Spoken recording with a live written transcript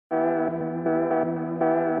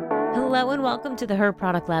Hello and welcome to the Her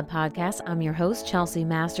Product Lab podcast. I'm your host, Chelsea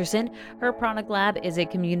Masterson. Her Product Lab is a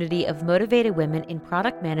community of motivated women in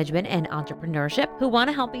product management and entrepreneurship who want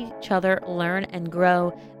to help each other learn and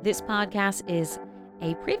grow. This podcast is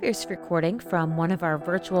a previous recording from one of our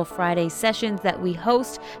virtual Friday sessions that we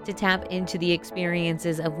host to tap into the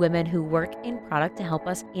experiences of women who work in product to help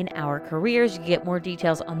us in our careers. You can get more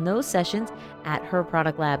details on those sessions at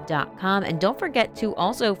herproductlab.com. And don't forget to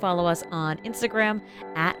also follow us on Instagram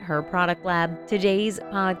at Her Product Lab. Today's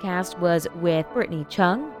podcast was with Brittany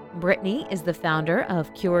Chung. Brittany is the founder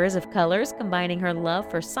of Cures of Colors, combining her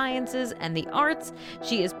love for sciences and the arts.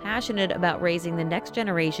 She is passionate about raising the next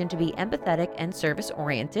generation to be empathetic and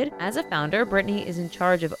service-oriented. As a founder, Brittany is in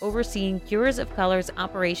charge of overseeing Cures of Colors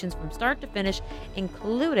operations from start to finish,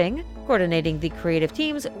 including coordinating the creative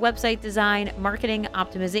teams, website design, marketing,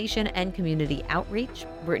 optimization, and community outreach.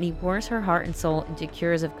 Brittany pours her heart and soul into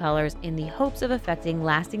Cures of Colors in the hopes of effecting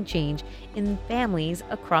lasting change in families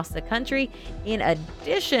across the country. In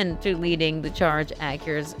addition to leading the charge at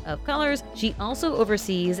Cures of Colors, she also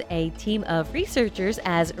oversees a team of researchers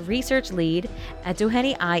as research lead at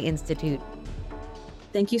Doheny Eye Institute.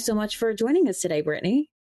 Thank you so much for joining us today, Brittany.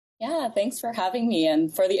 Yeah, thanks for having me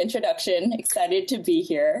and for the introduction. Excited to be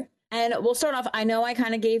here. And we'll start off, I know I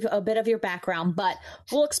kind of gave a bit of your background, but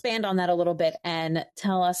we'll expand on that a little bit and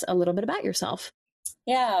tell us a little bit about yourself.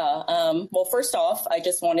 Yeah. Well, first off, I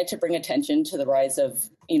just wanted to bring attention to the rise of,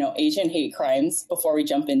 Asian hate crimes before we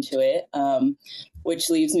jump into it, which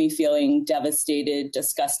leaves me feeling devastated,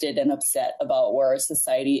 disgusted, and upset about where our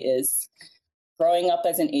society is. Growing up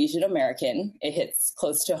as an Asian American, it hits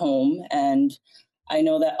close to home. And I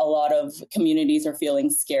know that a lot of communities are feeling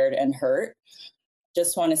scared and hurt.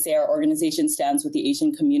 Just want to say our organization stands with the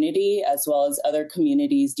Asian community, as well as other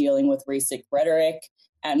communities dealing with racist rhetoric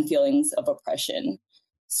and feelings of oppression.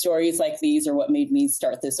 Stories like these are what made me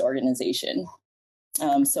start this organization.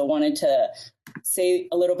 So wanted to say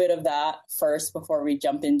a little bit of that first before we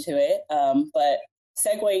jump into it. But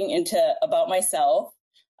segueing into about myself,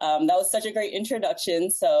 that was such a great introduction.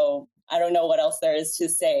 So I don't know what else there is to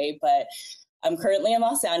say, but I'm currently in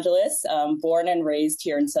Los Angeles, born and raised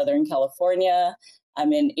here in Southern California.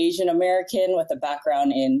 I'm an Asian American with a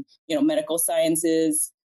background in, medical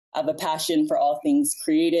sciences. I have a passion for all things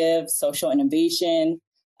creative, social innovation,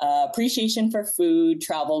 appreciation for food,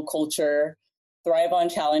 travel, culture, thrive on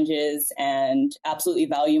challenges, and absolutely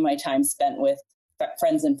value my time spent with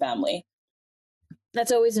friends and family.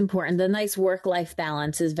 That's always important. The nice work-life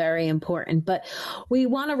balance is very important, but we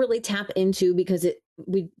want to really tap into, because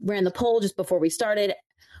we ran the poll just before we started,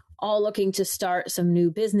 all looking to start some new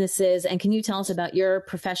businesses. And can you tell us about your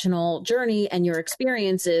professional journey and your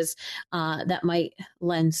experiences that might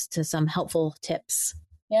lend to some helpful tips?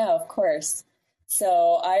 Yeah, of course.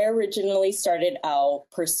 So I originally started out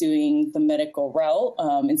pursuing the medical route,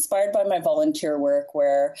 inspired by my volunteer work,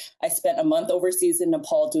 where I spent a month overseas in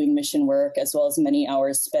Nepal doing mission work, as well as many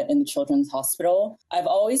hours spent in the Children's Hospital. I've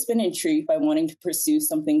always been intrigued by wanting to pursue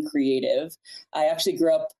something creative. I actually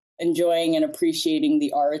grew up enjoying and appreciating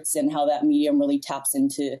the arts and how that medium really taps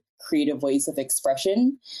into creative ways of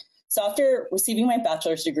expression. So after receiving my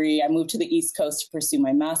bachelor's degree, I moved to the East Coast to pursue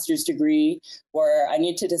my master's degree, where I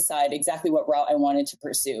needed to decide exactly what route I wanted to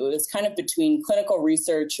pursue. It was kind of between clinical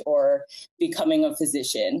research or becoming a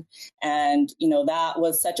physician. And, that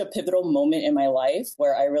was such a pivotal moment in my life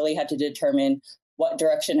where I really had to determine what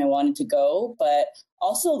direction I wanted to go, but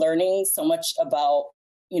also learning so much about,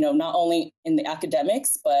 not only in the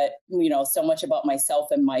academics, but, so much about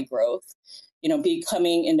myself and my growth,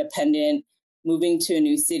 becoming independent, moving to a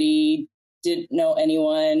new city, didn't know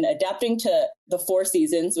anyone, adapting to the 4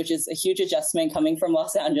 seasons, which is a huge adjustment coming from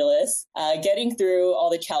Los Angeles, getting through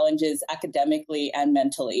all the challenges academically and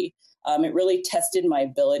mentally. It really tested my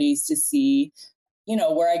abilities to see,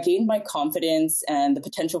 where I gained my confidence and the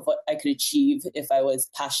potential of what I could achieve if I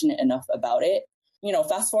was passionate enough about it.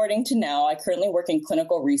 Fast forwarding to now, I currently work in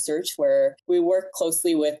clinical research, where we work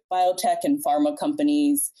closely with biotech and pharma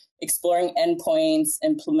companies, exploring endpoints,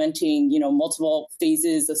 implementing, multiple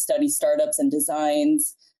phases of study startups and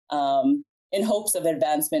designs in hopes of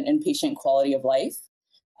advancement in patient quality of life.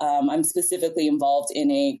 I'm specifically involved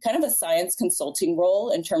in a kind of a science consulting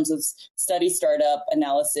role in terms of study startup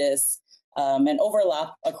analysis and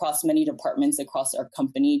overlap across many departments across our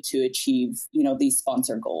company to achieve, these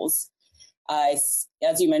sponsor goals. As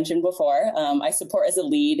you mentioned before, I support as a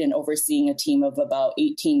lead in overseeing a team of about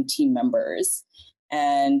 18 team members.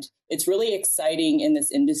 And it's really exciting in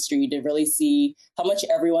this industry to really see how much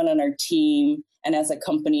everyone on our team and as a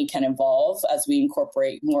company can evolve as we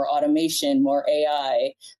incorporate more automation, more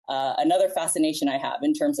AI. Another fascination I have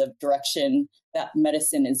in terms of direction that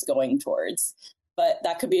medicine is going towards. But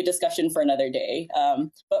that could be a discussion for another day.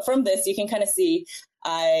 But from this, you can kind of see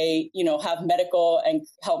I, have medical and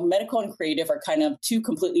how medical and creative are kind of two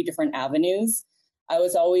completely different avenues. I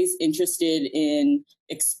was always interested in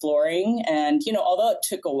exploring. And, although it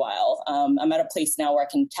took a while, I'm at a place now where I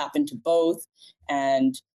can tap into both.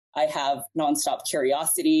 And I have nonstop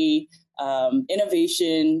curiosity,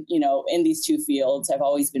 innovation, in these two fields I've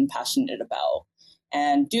always been passionate about.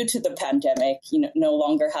 And due to the pandemic, no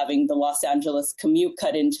longer having the Los Angeles commute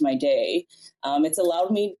cut into my day, it's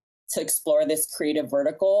allowed me to explore this creative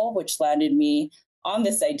vertical, which landed me on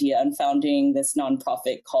this idea and founding this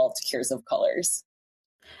nonprofit called Cures of Colors.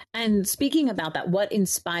 And speaking about that, what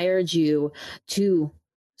inspired you to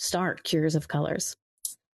start Cures of Colors?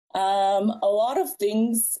 A lot of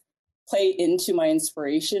things play into my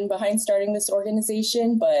inspiration behind starting this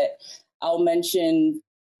organization, but I'll mention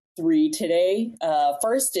 3 today.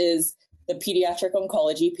 First is the pediatric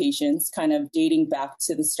oncology patients, kind of dating back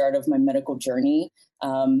to the start of my medical journey.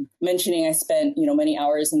 Mentioning I spent, many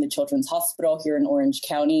hours in the Children's Hospital here in Orange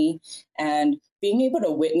County, and being able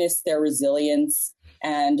to witness their resilience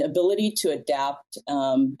and ability to adapt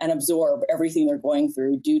and absorb everything they're going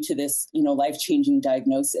through due to this, life-changing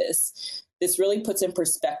diagnosis. This really puts in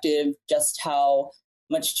perspective just how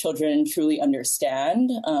much children truly understand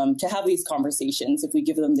to have these conversations if we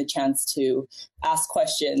give them the chance to ask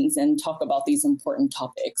questions and talk about these important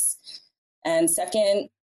topics. And second,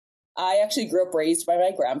 I actually grew up raised by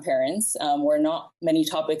my grandparents where not many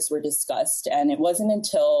topics were discussed. And it wasn't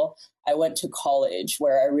until I went to college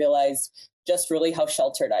where I realized just really how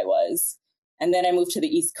sheltered I was. And then I moved to the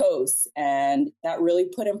East Coast, and that really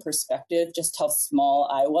put in perspective just how small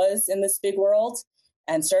I was in this big world,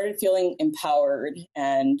 and started feeling empowered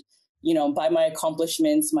and, by my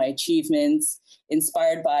accomplishments, my achievements,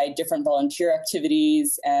 inspired by different volunteer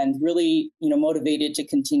activities, and really, motivated to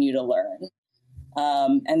continue to learn.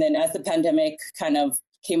 And then as the pandemic kind of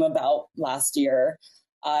came about last year,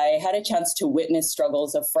 I had a chance to witness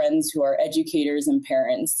struggles of friends who are educators and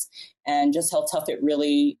parents, and just how tough it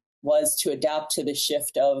really was to adapt to the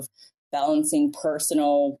shift of balancing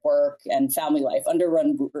personal work and family life under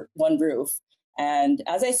one roof. And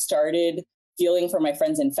as I started feeling for my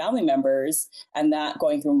friends and family members and that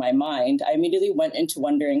going through my mind, I immediately went into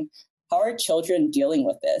wondering, how are children dealing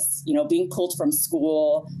with this? Being pulled from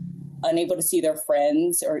school, unable to see their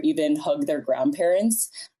friends or even hug their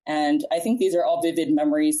grandparents. And I think these are all vivid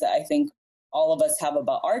memories that I think all of us have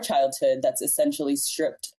about our childhood that's essentially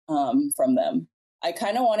stripped from them. I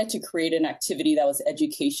kind of wanted to create an activity that was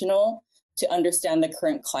educational to understand the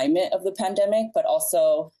current climate of the pandemic, but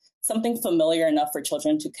also something familiar enough for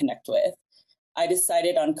children to connect with. I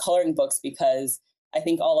decided on coloring books because I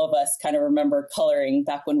think all of us kind of remember coloring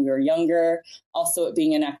back when we were younger. Also, it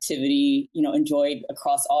being an activity, enjoyed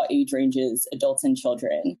across all age ranges, adults and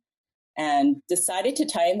children. And decided to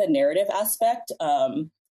tie in the narrative aspect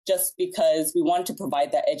just because we wanted to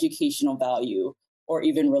provide that educational value or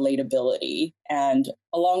even relatability. And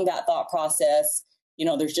along that thought process,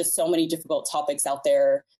 there's just so many difficult topics out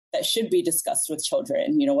there that should be discussed with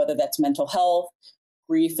children, whether that's mental health,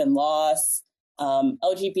 grief and loss,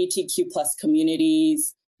 LGBTQ plus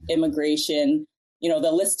communities, immigration.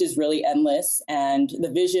 The list is really endless. And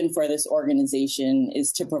the vision for this organization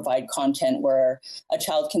is to provide content where a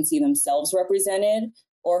child can see themselves represented,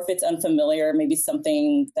 or if it's unfamiliar, maybe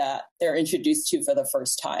something that they're introduced to for the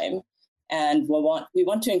first time. And we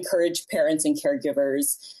want to encourage parents and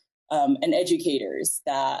caregivers and educators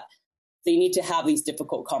that they need to have these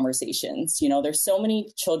difficult conversations. There's so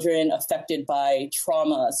many children affected by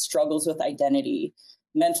trauma, struggles with identity,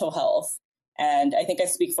 mental health. And I think I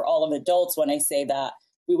speak for all of adults when I say that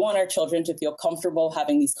we want our children to feel comfortable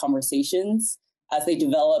having these conversations as they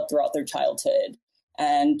develop throughout their childhood.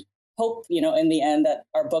 And hope, in the end, that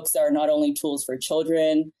our books are not only tools for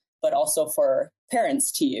children, but also for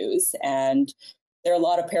parents to use. And there are a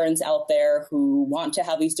lot of parents out there who want to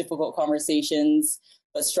have these difficult conversations,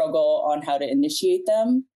 but struggle on how to initiate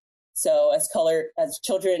them. So as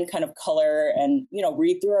children kind of color and,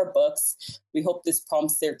 read through our books, we hope this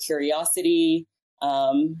prompts their curiosity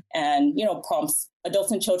and, prompts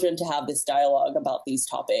adults and children to have this dialogue about these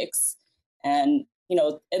topics. And,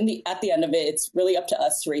 at the end of it, it's really up to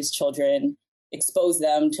us to raise children, expose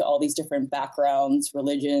them to all these different backgrounds,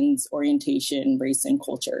 religions, orientation, race, and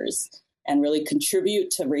cultures, and really contribute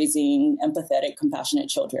to raising empathetic, compassionate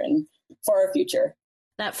children for our future.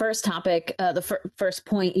 That first topic, the first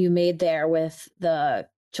point you made there with the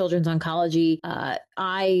children's oncology,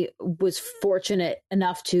 I was fortunate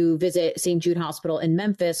enough to visit St. Jude Hospital in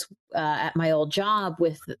Memphis at my old job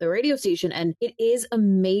with the radio station. And it is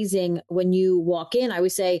amazing when you walk in. I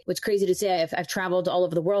always say, what's crazy to say, I've traveled all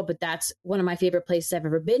over the world, but that's one of my favorite places I've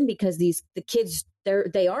ever been, because the kids,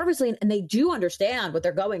 they are resilient and they do understand what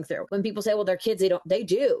they're going through. When people say, well, they're kids,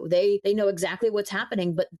 they know exactly what's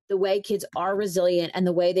happening. But the way kids are resilient and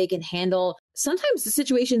the way they can handle sometimes the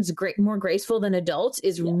situation's more graceful than adults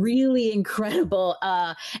is really incredible.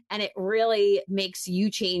 And it really makes you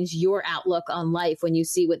change your outlook on life when you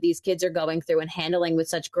see what these kids are going through and handling with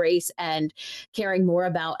such grace and caring more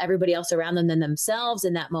about everybody else around them than themselves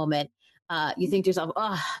in that moment. You think to yourself,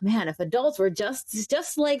 oh man, if adults were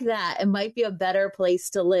just like that, it might be a better place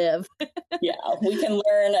to live. Yeah, we can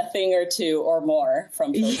learn a thing or two or more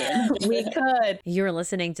from children. Yeah, we could. You're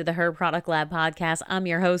listening to the Her Product Lab podcast. I'm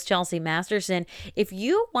your host, Chelsea Masterson. If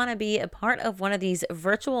you want to be a part of one of these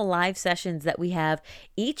virtual live sessions that we have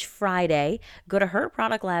each Friday, go to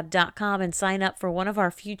herproductlab.com and sign up for one of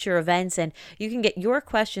our future events, and you can get your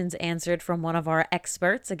questions answered from one of our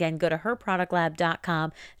experts. Again, go to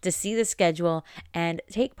herproductlab.com to see the schedule and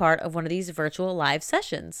take part of one of these virtual live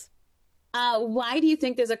sessions. Why do you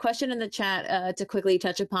think, there's a question in the chat to quickly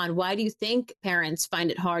touch upon, why do you think parents find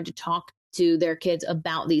it hard to talk to their kids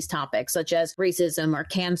about these topics such as racism or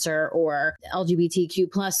cancer or LGBTQ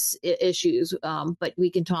plus issues? But we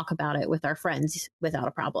can talk about it with our friends without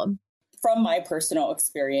a problem. From my personal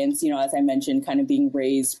experience, as I mentioned, kind of being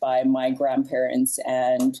raised by my grandparents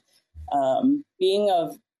and being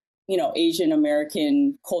of Asian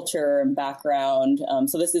American culture and background.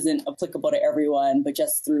 So this isn't applicable to everyone, but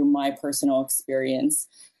just through my personal experience,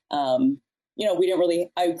 I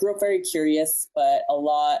grew up very curious, but a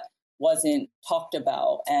lot wasn't talked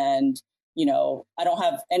about. And, I don't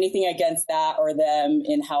have anything against that or them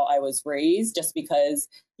in how I was raised, just because,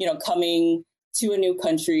 coming to a new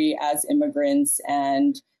country as immigrants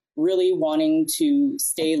and really wanting to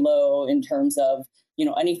stay low in terms of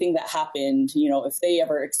anything that happened, if they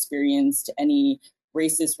ever experienced any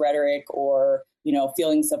racist rhetoric or,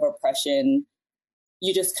 feelings of oppression,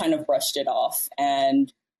 you just kind of brushed it off.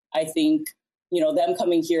 And I think, them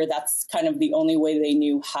coming here, that's kind of the only way they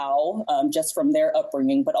knew how, just from their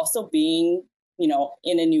upbringing, but also being,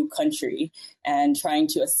 in a new country and trying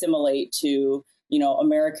to assimilate to,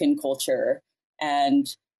 American culture. And,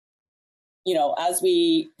 as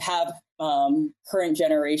we have current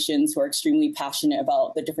generations who are extremely passionate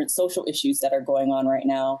about the different social issues that are going on right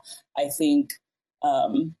now, I think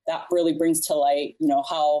that really brings to light,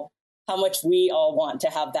 how much we all want to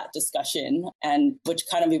have that discussion, and which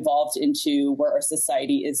kind of evolved into where our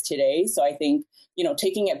society is today. So I think,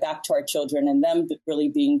 taking it back to our children and them really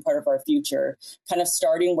being part of our future, kind of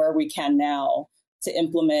starting where we can now to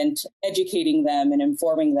implement educating them and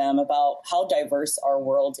informing them about how diverse our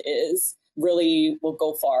world is, really will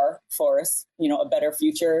go far for us, a better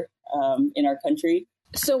future in our country.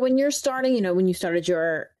 So when you're starting, when you started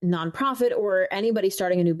your nonprofit or anybody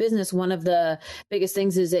starting a new business, one of the biggest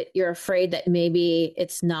things is that you're afraid that maybe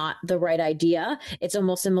it's not the right idea. It's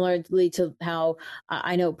almost similarly to how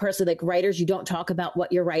I know personally, like writers, you don't talk about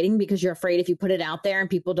what you're writing because you're afraid if you put it out there and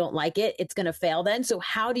people don't like it, it's going to fail then. So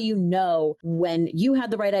how do you know when you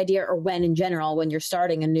had the right idea, or when in general, when you're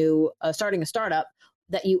starting a startup,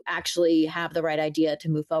 that you actually have the right idea to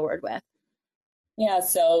move forward with? Yeah.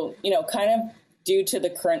 So, kind of due to the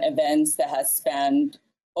current events that has spanned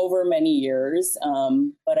over many years,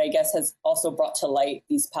 but I guess has also brought to light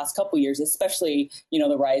these past couple years, especially,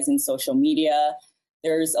 the rise in social media.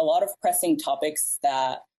 There's a lot of pressing topics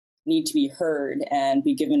that need to be heard and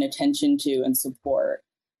be given attention to and support.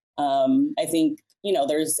 I think,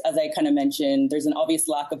 there's, as I kind of mentioned, there's an obvious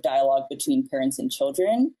lack of dialogue between parents and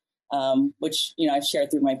children, which, I've shared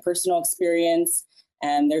through my personal experience.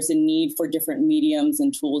 And there's a need for different mediums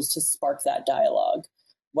and tools to spark that dialogue,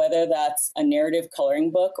 whether that's a narrative coloring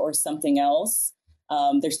book or something else.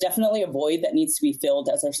 There's definitely a void that needs to be filled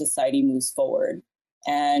as our society moves forward.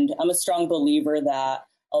 And I'm a strong believer that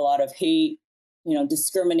a lot of hate,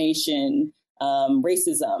 discrimination,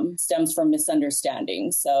 racism stems from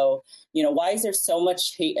misunderstanding. So, why is there so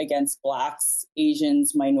much hate against Blacks,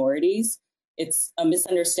 Asians, minorities? It's a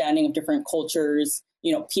misunderstanding of different cultures,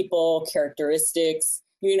 people, characteristics,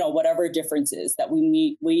 whatever differences that we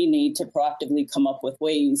need to proactively come up with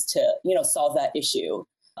ways to, solve that issue.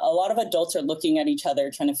 A lot of adults are looking at each other,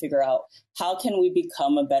 trying to figure out how can we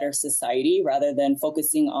become a better society rather than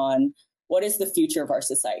focusing on what is the future of our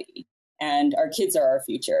society. And our kids are our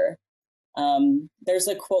future. There's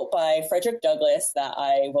a quote by Frederick Douglass that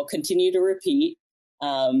I will continue to repeat.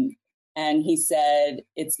 And he said,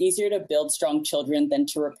 it's easier to build strong children than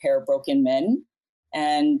to repair broken men.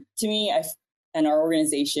 And to me, and our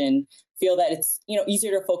organization feel that it's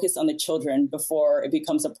easier to focus on the children before it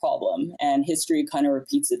becomes a problem and history kind of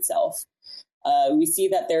repeats itself. We see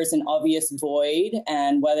that there's an obvious void,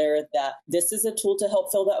 and whether this is a tool to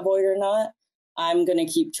help fill that void or not, I'm going to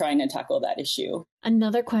keep trying to tackle that issue.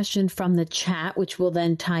 Another question from the chat, which will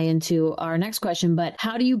then tie into our next question, but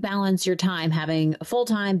how do you balance your time having a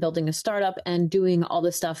full-time, building a startup, and doing all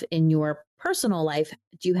this stuff in your personal life?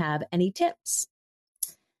 Do you have any tips?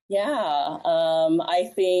 Yeah,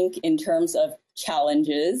 I think in terms of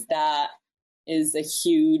challenges, that is a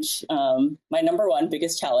huge, my number one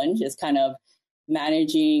biggest challenge is kind of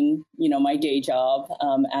managing, my day job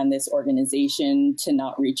and this organization to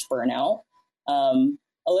not reach burnout.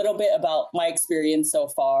 A little bit about my experience so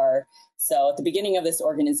far. So at the beginning of this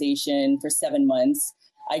organization for 7 months,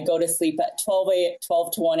 I go to sleep at 12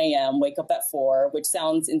 to 1 a.m., wake up at 4, which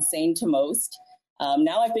sounds insane to most.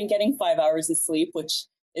 Now I've been getting 5 hours of sleep, which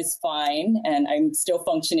is fine, and I'm still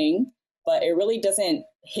functioning, but it really doesn't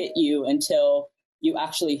hit you until you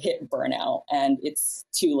actually hit burnout and it's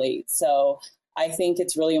too late. So I think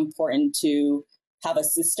it's really important to have a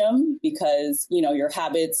system because, your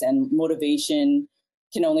habits and motivation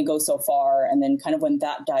can only go so far. And then kind of when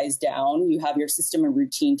that dies down, you have your system and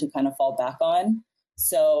routine to kind of fall back on.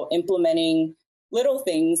 So implementing little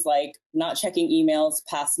things like not checking emails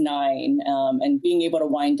past 9 and being able to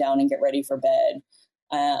wind down and get ready for bed.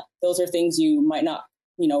 Those are things you might not,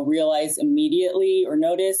 realize immediately or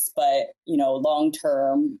notice, but, long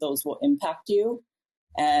term, those will impact you.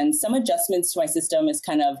 And some adjustments to my system is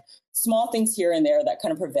kind of small things here and there that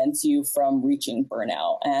kind of prevents you from reaching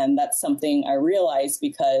burnout. And that's something I realized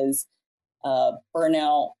because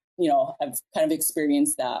burnout, I've kind of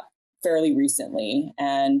experienced that fairly recently.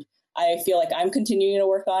 And I feel like I'm continuing to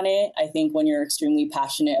work on it. I think when you're extremely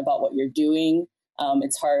passionate about what you're doing,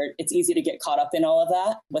 it's easy to get caught up in all of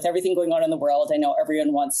that. With everything going on in the world, I know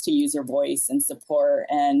everyone wants to use your voice and support.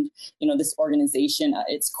 And, this organization at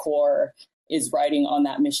its core is riding on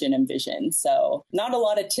that mission and vision. So not a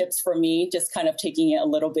lot of tips for me, just kind of taking it a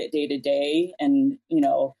little bit day to day and,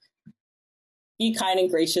 be kind and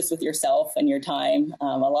gracious with yourself and your time.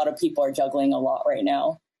 A lot of people are juggling a lot right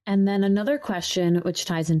now. And then another question, which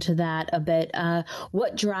ties into that a bit,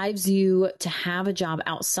 what drives you to have a job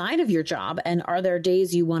outside of your job? And are there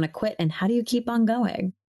days you want to quit? And how do you keep on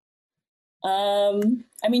going?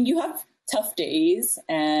 You have tough days.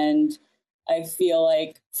 And I feel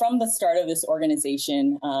like from the start of this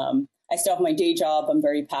organization, I still have my day job. I'm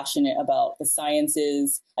very passionate about the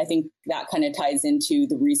sciences. I think that kind of ties into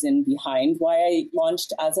the reason behind why I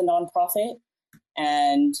launched as a nonprofit.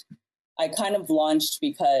 And I kind of launched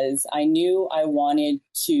because I knew I wanted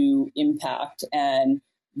to impact and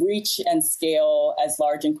reach and scale as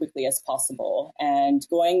large and quickly as possible. And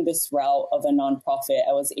going this route of a nonprofit,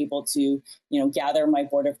 I was able to, gather my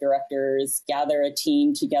board of directors, gather a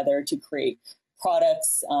team together to create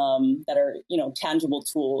products that are, tangible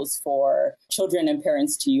tools for children and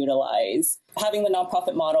parents to utilize. Having the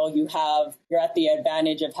nonprofit model, you're at the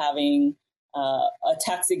advantage of having a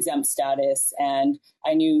tax exempt status. And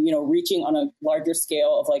I knew, reaching on a larger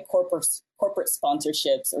scale of like corporate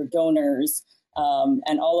sponsorships or donors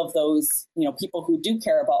and all of those, people who do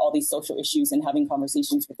care about all these social issues and having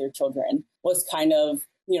conversations with their children was kind of,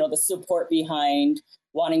 the support behind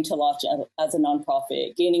wanting to launch as a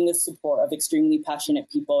nonprofit, gaining the support of extremely passionate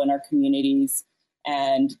people in our communities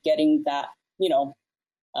and getting that,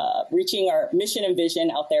 reaching our mission and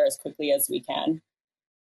vision out there as quickly as we can.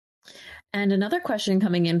 And another question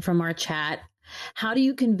coming in from our chat, how do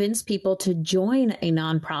you convince people to join a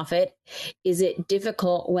nonprofit? Is it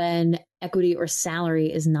difficult when equity or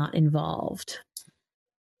salary is not involved?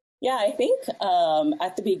 Yeah, I think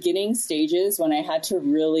at the beginning stages when I had to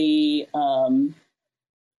really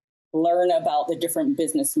learn about the different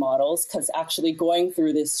business models, because actually going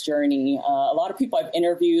through this journey, a lot of people I've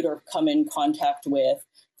interviewed or come in contact with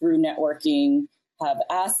through networking have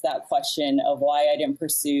asked that question of why I didn't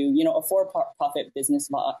pursue, a for-profit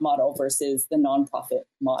business model versus the nonprofit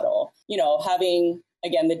model. Having,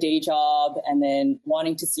 again, the day job and then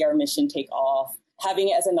wanting to see our mission take off, having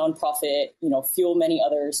it as a nonprofit, fuel many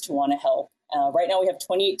others to want to help. Right now we have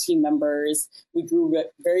 28 team members. We grew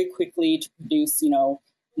very quickly to produce,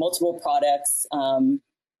 multiple products.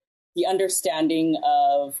 The understanding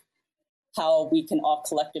of how we can all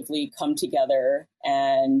collectively come together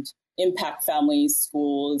and impact families,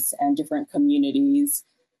 schools, and different communities,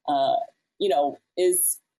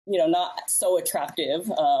 is, not so attractive.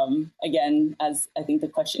 Again, as I think the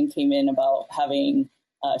question came in about having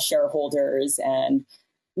shareholders. And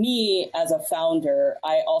me as a founder,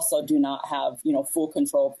 I also do not have, full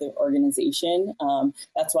control of the organization.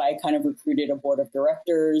 That's why I kind of recruited a board of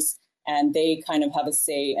directors, and they kind of have a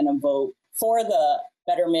say and a vote for the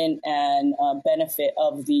betterment and benefit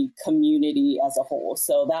of the community as a whole.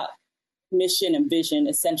 So that mission and vision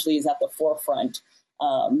essentially is at the forefront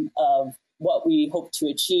of what we hope to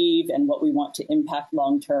achieve and what we want to impact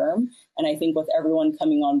long term. And I think with everyone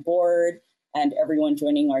coming on board and everyone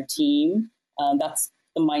joining our team, that's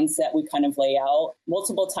the mindset we kind of lay out.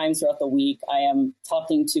 Multiple times throughout the week, I am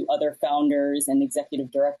talking to other founders and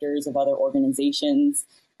executive directors of other organizations,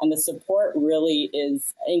 and the support really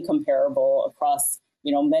is incomparable across,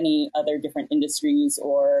 many other different industries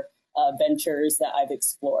or ventures that I've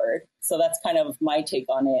explored. So that's kind of my take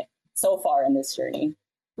on it so far in this journey.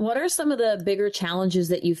 What are some of the bigger challenges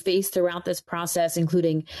that you faced throughout this process,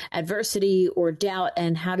 including adversity or doubt,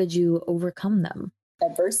 and how did you overcome them?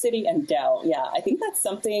 Adversity and doubt. Yeah, I think that's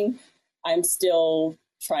something I'm still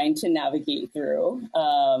trying to navigate through.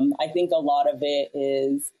 I think a lot of it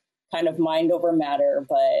is kind of mind over matter,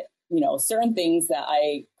 but, certain things that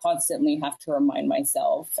I constantly have to remind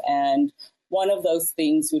myself. And one of those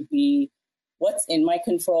things would be what's in my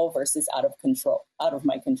control versus out of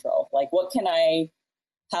my control. Like, what can I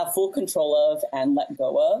have full control of and let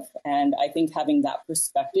go of? And I think having that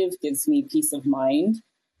perspective gives me peace of mind.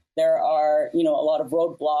 There are, a lot of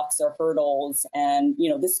roadblocks or hurdles, and,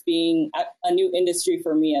 this being a new industry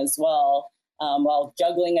for me as well, while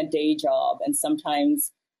juggling a day job. And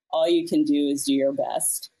sometimes all you can do is do your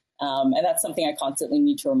best. And that's something I constantly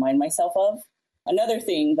need to remind myself of. Another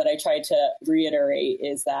thing that I try to reiterate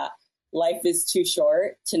is that life is too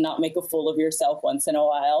short to not make a fool of yourself once in a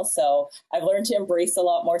while. So I've learned to embrace a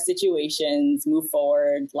lot more situations, move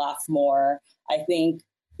forward, laugh more. I think,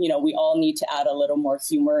 we all need to add a little more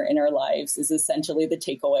humor in our lives is essentially the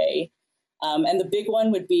takeaway. And the big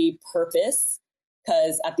one would be purpose,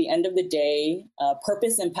 because at the end of the day,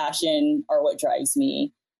 purpose and passion are what drives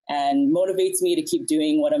me and motivates me to keep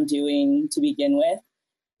doing what I'm doing to begin with.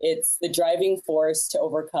 It's the driving force to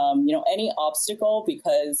overcome, any obstacle,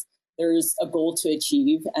 because there's a goal to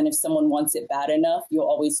achieve. And if someone wants it bad enough, you'll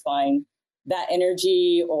always find that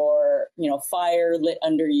energy or, fire lit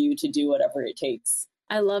under you to do whatever it takes.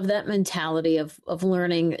 I love that mentality of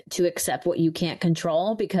learning to accept what you can't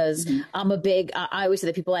control, because I always say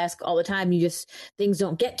that people ask all the time, things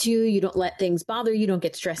don't get to you. You don't let things bother you. Don't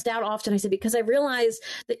get stressed out often. I said, because I realize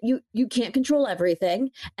that you can't control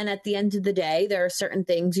everything. And at the end of the day, there are certain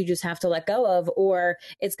things you just have to let go of, or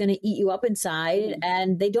it's going to eat you up inside,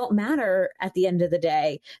 and they don't matter at the end of the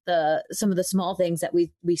day. Some of the small things that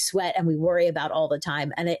we sweat and we worry about all the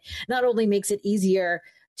time. And it not only makes it easier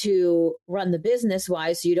to run the business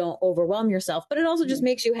wise so you don't overwhelm yourself, but it also just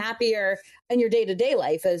makes you happier in your day-to-day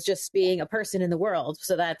life as just being a person in the world.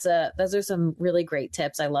 So those are some really great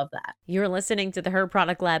tips. I love that. You're listening to the Her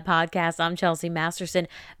Product Lab podcast. I'm Chelsea Masterson.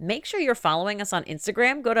 Make sure you're following us on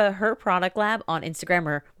Instagram. Go to Her Product Lab on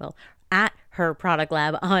Instagram, at Her Product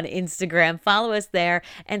Lab on Instagram. Follow us there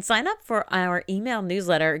and sign up for our email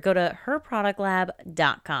newsletter. Go to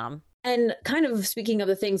herproductlab.com. And kind of speaking of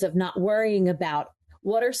the things of not worrying about,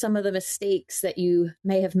 what are some of the mistakes that you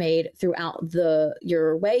may have made throughout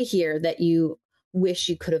your way here that you wish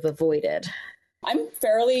you could have avoided? I'm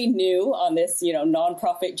fairly new on this,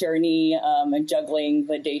 nonprofit journey and juggling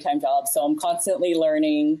the daytime job. So I'm constantly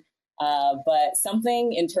learning. But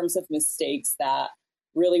something in terms of mistakes that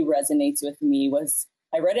really resonates with me was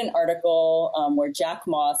I read an article where Jack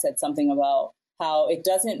Ma said something about how it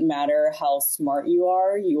doesn't matter how smart you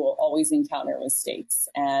are, you will always encounter mistakes.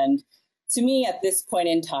 And to me, at this point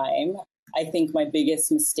in time, I think my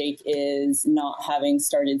biggest mistake is not having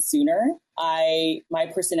started sooner. My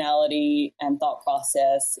personality and thought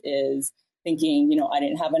process is thinking, I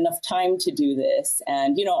didn't have enough time to do this.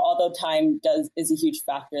 And, although time is a huge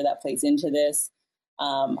factor that plays into this,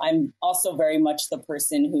 I'm also very much the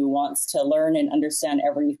person who wants to learn and understand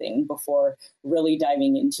everything before really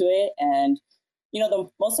diving into it. And, the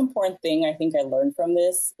most important thing I think I learned from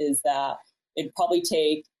this is that it'd probably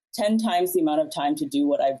take 10 times the amount of time to do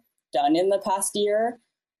what I've done in the past year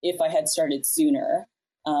if I had started sooner.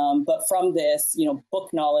 But from this, book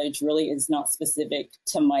knowledge really is not specific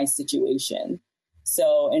to my situation.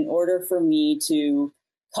 So in order for me to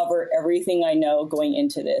cover everything I know going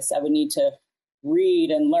into this, I would need to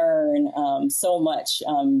read and learn so much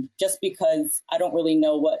just because I don't really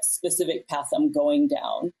know what specific path I'm going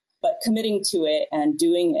down. But committing to it and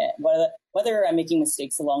doing it, whether I'm making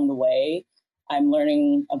mistakes along the way, I'm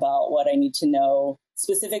learning about what I need to know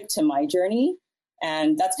specific to my journey.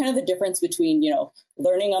 And that's kind of the difference between,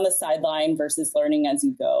 learning on the sideline versus learning as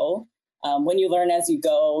you go. When you learn as you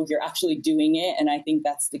go, you're actually doing it. And I think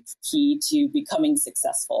that's the key to becoming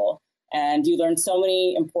successful. And you learn so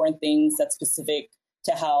many important things that's specific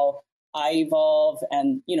to how I evolve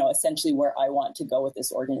and, essentially where I want to go with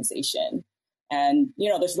this organization. And,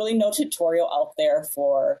 there's really no tutorial out there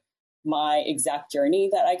for my exact journey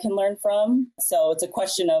that I can learn from. So it's a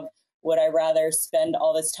question of, would I rather spend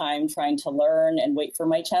all this time trying to learn and wait for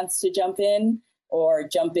my chance to jump in, or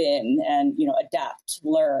jump in and, adapt,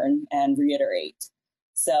 learn, and reiterate?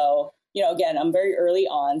 So, again, I'm very early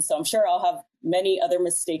on, so I'm sure I'll have many other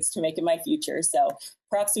mistakes to make in my future. So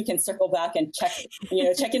perhaps we can circle back and check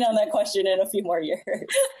in on that question in a few more years.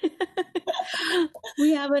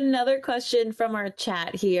 We have another question from our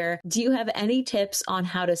chat here. Do you have any tips on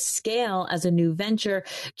how to scale as a new venture?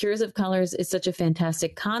 Cures of Colors is such a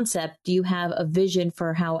fantastic concept. Do you have a vision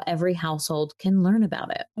for how every household can learn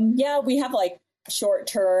about it? Yeah, we have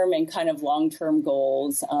short-term and kind of long-term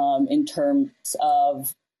goals in terms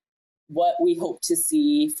of what we hope to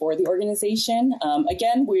see for the organization.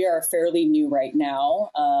 Again, we are fairly new right now,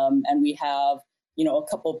 and we have, a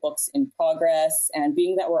couple books in progress. And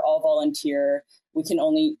being that we're all volunteer, we can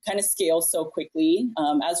only kind of scale so quickly.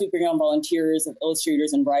 As we bring on volunteers of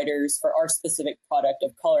illustrators and writers for our specific product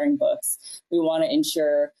of coloring books, we want to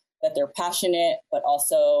ensure that they're passionate, but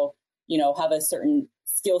also, have a certain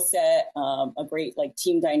skill set, a great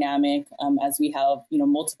team dynamic, as we have,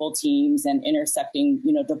 multiple teams and intersecting,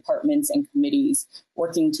 departments and committees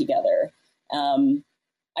working together.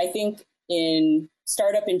 I think in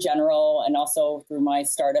startup in general, and also through my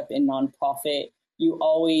startup in nonprofit, you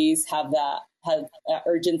always have that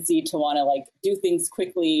urgency to want to do things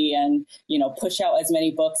quickly and, push out as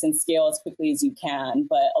many books and scale as quickly as you can.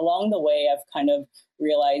 But along the way, I've kind of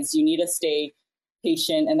realized you need to stay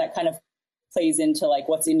patient, and that kind of plays into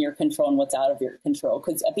what's in your control and what's out of your control.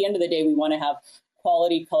 Because at the end of the day, we want to have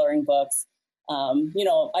quality coloring books,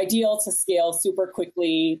 ideal to scale super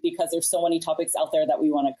quickly because there's so many topics out there that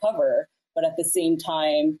we want to cover. But at the same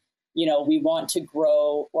time, we want to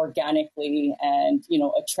grow organically and,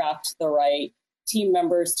 attract the right team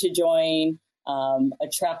members to join,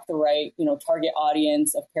 attract the right, target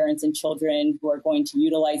audience of parents and children who are going to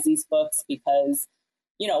utilize these books because,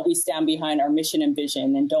 we stand behind our mission and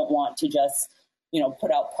vision and don't want to just,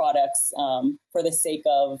 put out products for the sake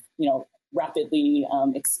of, rapidly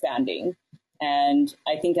expanding. And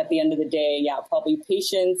I think at the end of the day, probably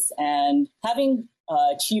patience and having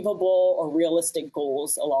achievable or realistic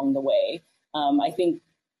goals along the way. I think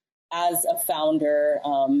as a founder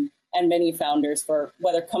and many founders for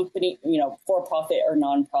whether company, for profit or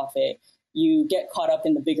nonprofit, you get caught up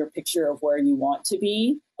in the bigger picture of where you want to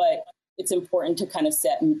be. But it's important to kind of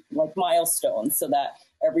set milestones so that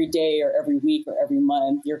every day or every week or every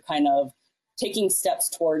month, you're kind of taking steps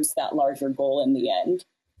towards that larger goal in the end.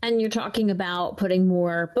 And you're talking about putting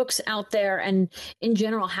more books out there. And in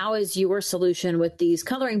general, how is your solution with these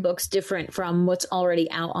coloring books different from what's already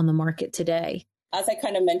out on the market today? As I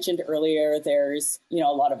kind of mentioned earlier, there's, a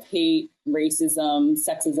lot of hate, racism,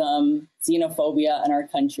 sexism, xenophobia in our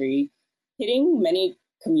country, hitting many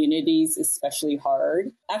communities especially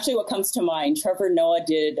hard. Actually, what comes to mind, Trevor Noah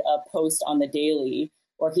did a post on The Daily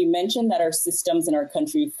where he mentioned that our systems in our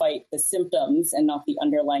country fight the symptoms and not the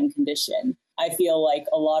underlying condition. I feel like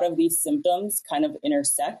a lot of these symptoms kind of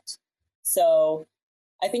intersect. So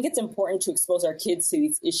I think it's important to expose our kids to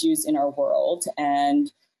these issues in our world.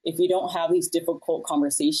 And if you don't have these difficult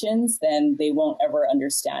conversations, then they won't ever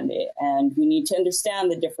understand it. And we need to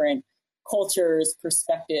understand the different cultures,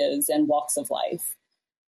 perspectives, and walks of life.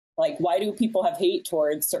 Why do people have hate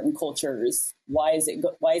towards certain cultures? Why is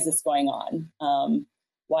this going on?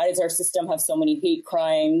 Why does our system have so many hate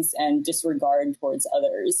crimes and disregard towards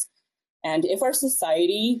others? And if our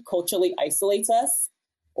society culturally isolates us,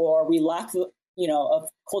 or we lack, of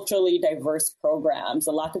culturally diverse programs,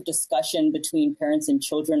 a lack of discussion between parents and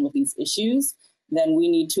children with these issues, then we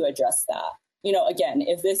need to address that. Again,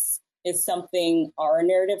 if this is something our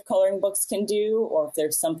narrative coloring books can do, or if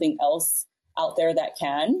there's something else out there that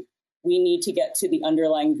can, we need to get to the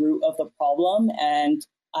underlying root of the problem. And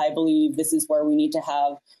I believe this is where we need to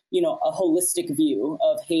have, a holistic view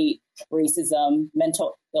of hate, racism,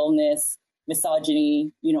 mental illness,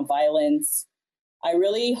 misogyny, violence. I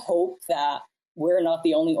really hope that we're not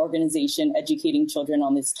the only organization educating children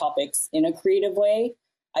on these topics in a creative way.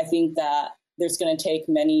 I think that there's going to take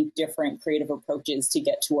many different creative approaches to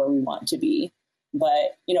get to where we want to be.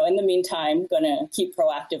 But, in the meantime, going to keep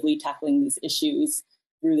proactively tackling these issues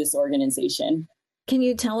through this organization. Can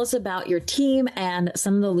you tell us about your team and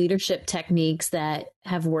some of the leadership techniques that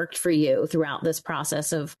have worked for you throughout this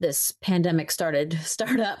process of this pandemic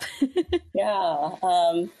startup? Yeah.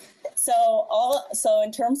 So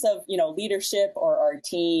in terms of, leadership or our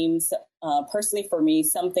teams, personally for me,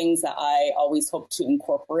 some things that I always hope to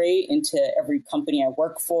incorporate into every company I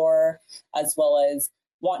work for, as well as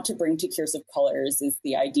want to bring to Cursive Colors, is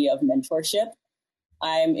the idea of mentorship.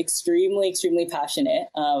 I'm extremely, extremely passionate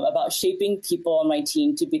about shaping people on my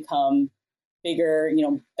team to become bigger,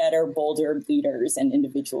 better, bolder leaders and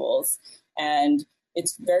individuals. And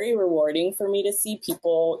it's very rewarding for me to see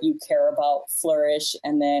people you care about flourish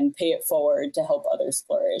and then pay it forward to help others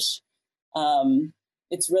flourish.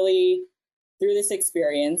 It's really, through this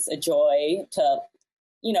experience, a joy to,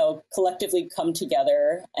 collectively come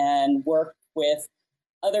together and work with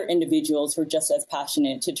other individuals who are just as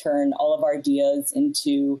passionate to turn all of our ideas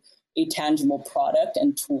into a tangible product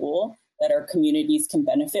and tool that our communities can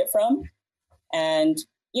benefit from. And,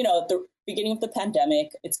 at the beginning of the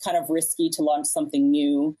pandemic, it's kind of risky to launch something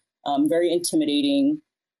new, very intimidating.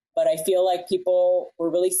 But I feel like people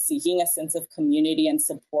were really seeking a sense of community and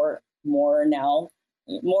support more now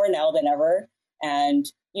than ever. And,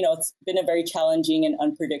 it's been a very challenging and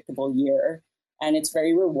unpredictable year. And it's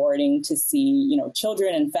very rewarding to see,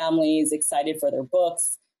 children and families excited for their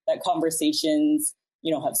books, that conversations,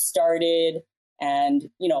 have started. And,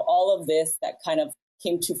 all of this that kind of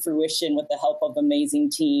came to fruition with the help of an amazing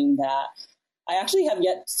team that I actually have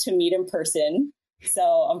yet to meet in person. So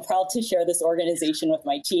I'm proud to share this organization with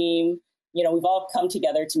my team. We've all come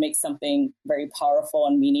together to make something very powerful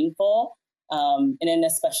and meaningful in an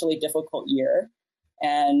especially difficult year.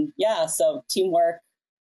 And so teamwork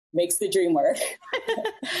makes the dream work.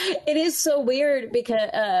 It is so weird because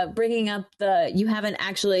bringing up you haven't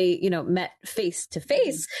actually, met face to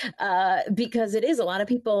face because it is a lot of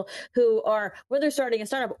people who are, whether starting a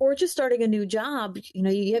startup or just starting a new job,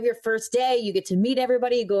 you have your first day, you get to meet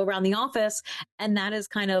everybody, you go around the office, and that is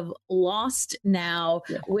kind of lost now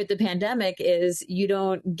with the pandemic is you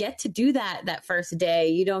don't get to do that first day.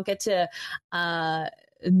 You don't get to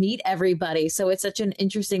meet everybody. So it's such an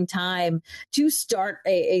interesting time to start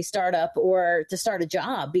a startup or to start a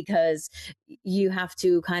job because you have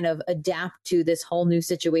to kind of adapt to this whole new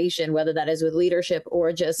situation, whether that is with leadership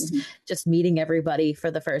or just meeting everybody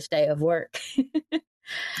for the first day of work.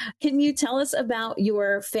 Can you tell us about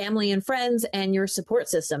your family and friends and your support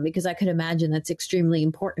system? Because I could imagine that's extremely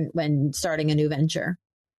important when starting a new venture.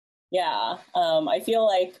 Yeah, I feel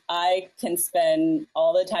like I can spend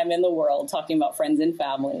all the time in the world talking about friends and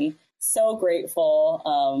family. So grateful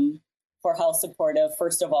for how supportive,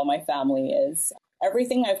 first of all, my family is.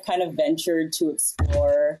 Everything I've kind of ventured to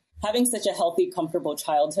explore, having such a healthy, comfortable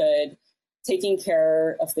childhood, taking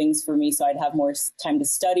care of things for me so I'd have more time to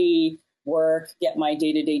study, work, get my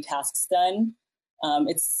day-to-day tasks done.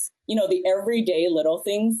 It's the everyday little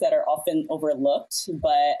things that are often overlooked,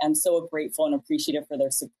 but I'm so grateful and appreciative for their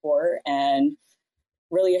support, and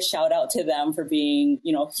really a shout out to them for being,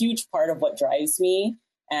 a huge part of what drives me,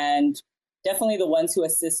 and definitely the ones who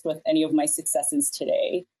assist with any of my successes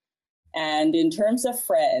today. And in terms of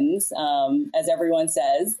friends, as everyone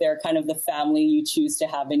says, they're kind of the family you choose to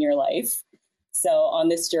have in your life. So on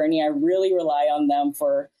this journey, I really rely on them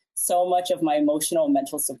for so much of my emotional and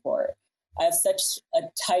mental support. I have such a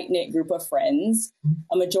tight-knit group of friends.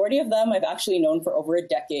 A majority of them I've actually known for over a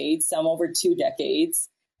decade, some over 2 decades,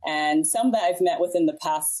 and some that I've met within the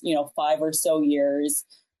past, 5 or so years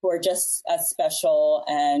who are just as special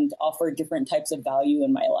and offer different types of value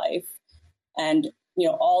in my life. And,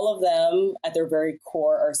 all of them at their very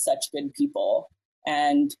core are such good people,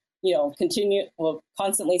 and, will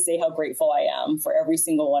constantly say how grateful I am for every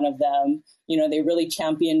single one of them. They really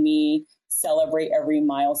champion me, celebrate every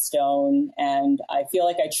milestone, and I feel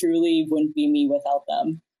like I truly wouldn't be me without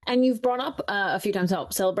them. And you've brought up a few times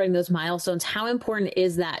about celebrating those milestones. How important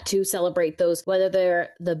is that to celebrate those, whether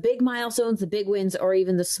they're the big milestones, the big wins, or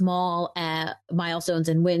even the small milestones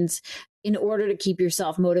and wins, in order to keep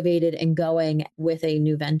yourself motivated and going with a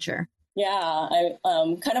new venture? Yeah, I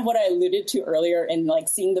kind of what I alluded to earlier in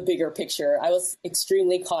seeing the bigger picture. I was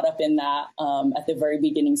extremely caught up in that at the very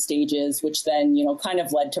beginning stages, which then, kind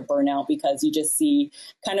of led to burnout because you just see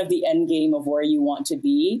kind of the end game of where you want to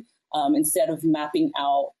be instead of mapping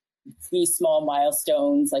out these small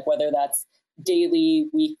milestones, like whether that's daily,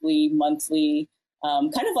 weekly, monthly,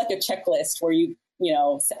 kind of like a checklist where you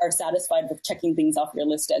are satisfied with checking things off your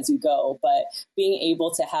list as you go, but being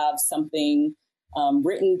able to have something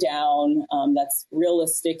written down that's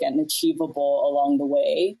realistic and achievable along the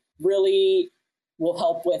way really will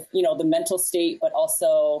help with, the mental state, but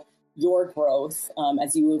also your growth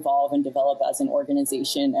as you evolve and develop as an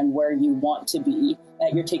organization and where you want to be,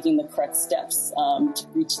 that you're taking the correct steps to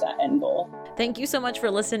reach that end goal. Thank you so much for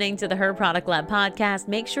listening to the Her Product Lab podcast.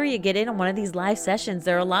 Make sure you get in on one of these live sessions.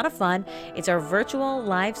 They're a lot of fun. It's our virtual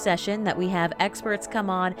live session that we have experts come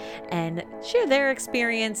on and share their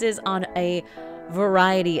experiences on a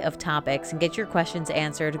variety of topics and get your questions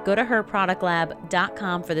answered. Go to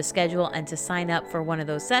herproductlab.com for the schedule and to sign up for one of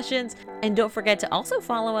those sessions. And don't forget to also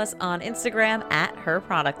follow us on Instagram at Her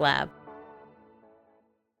Product Lab.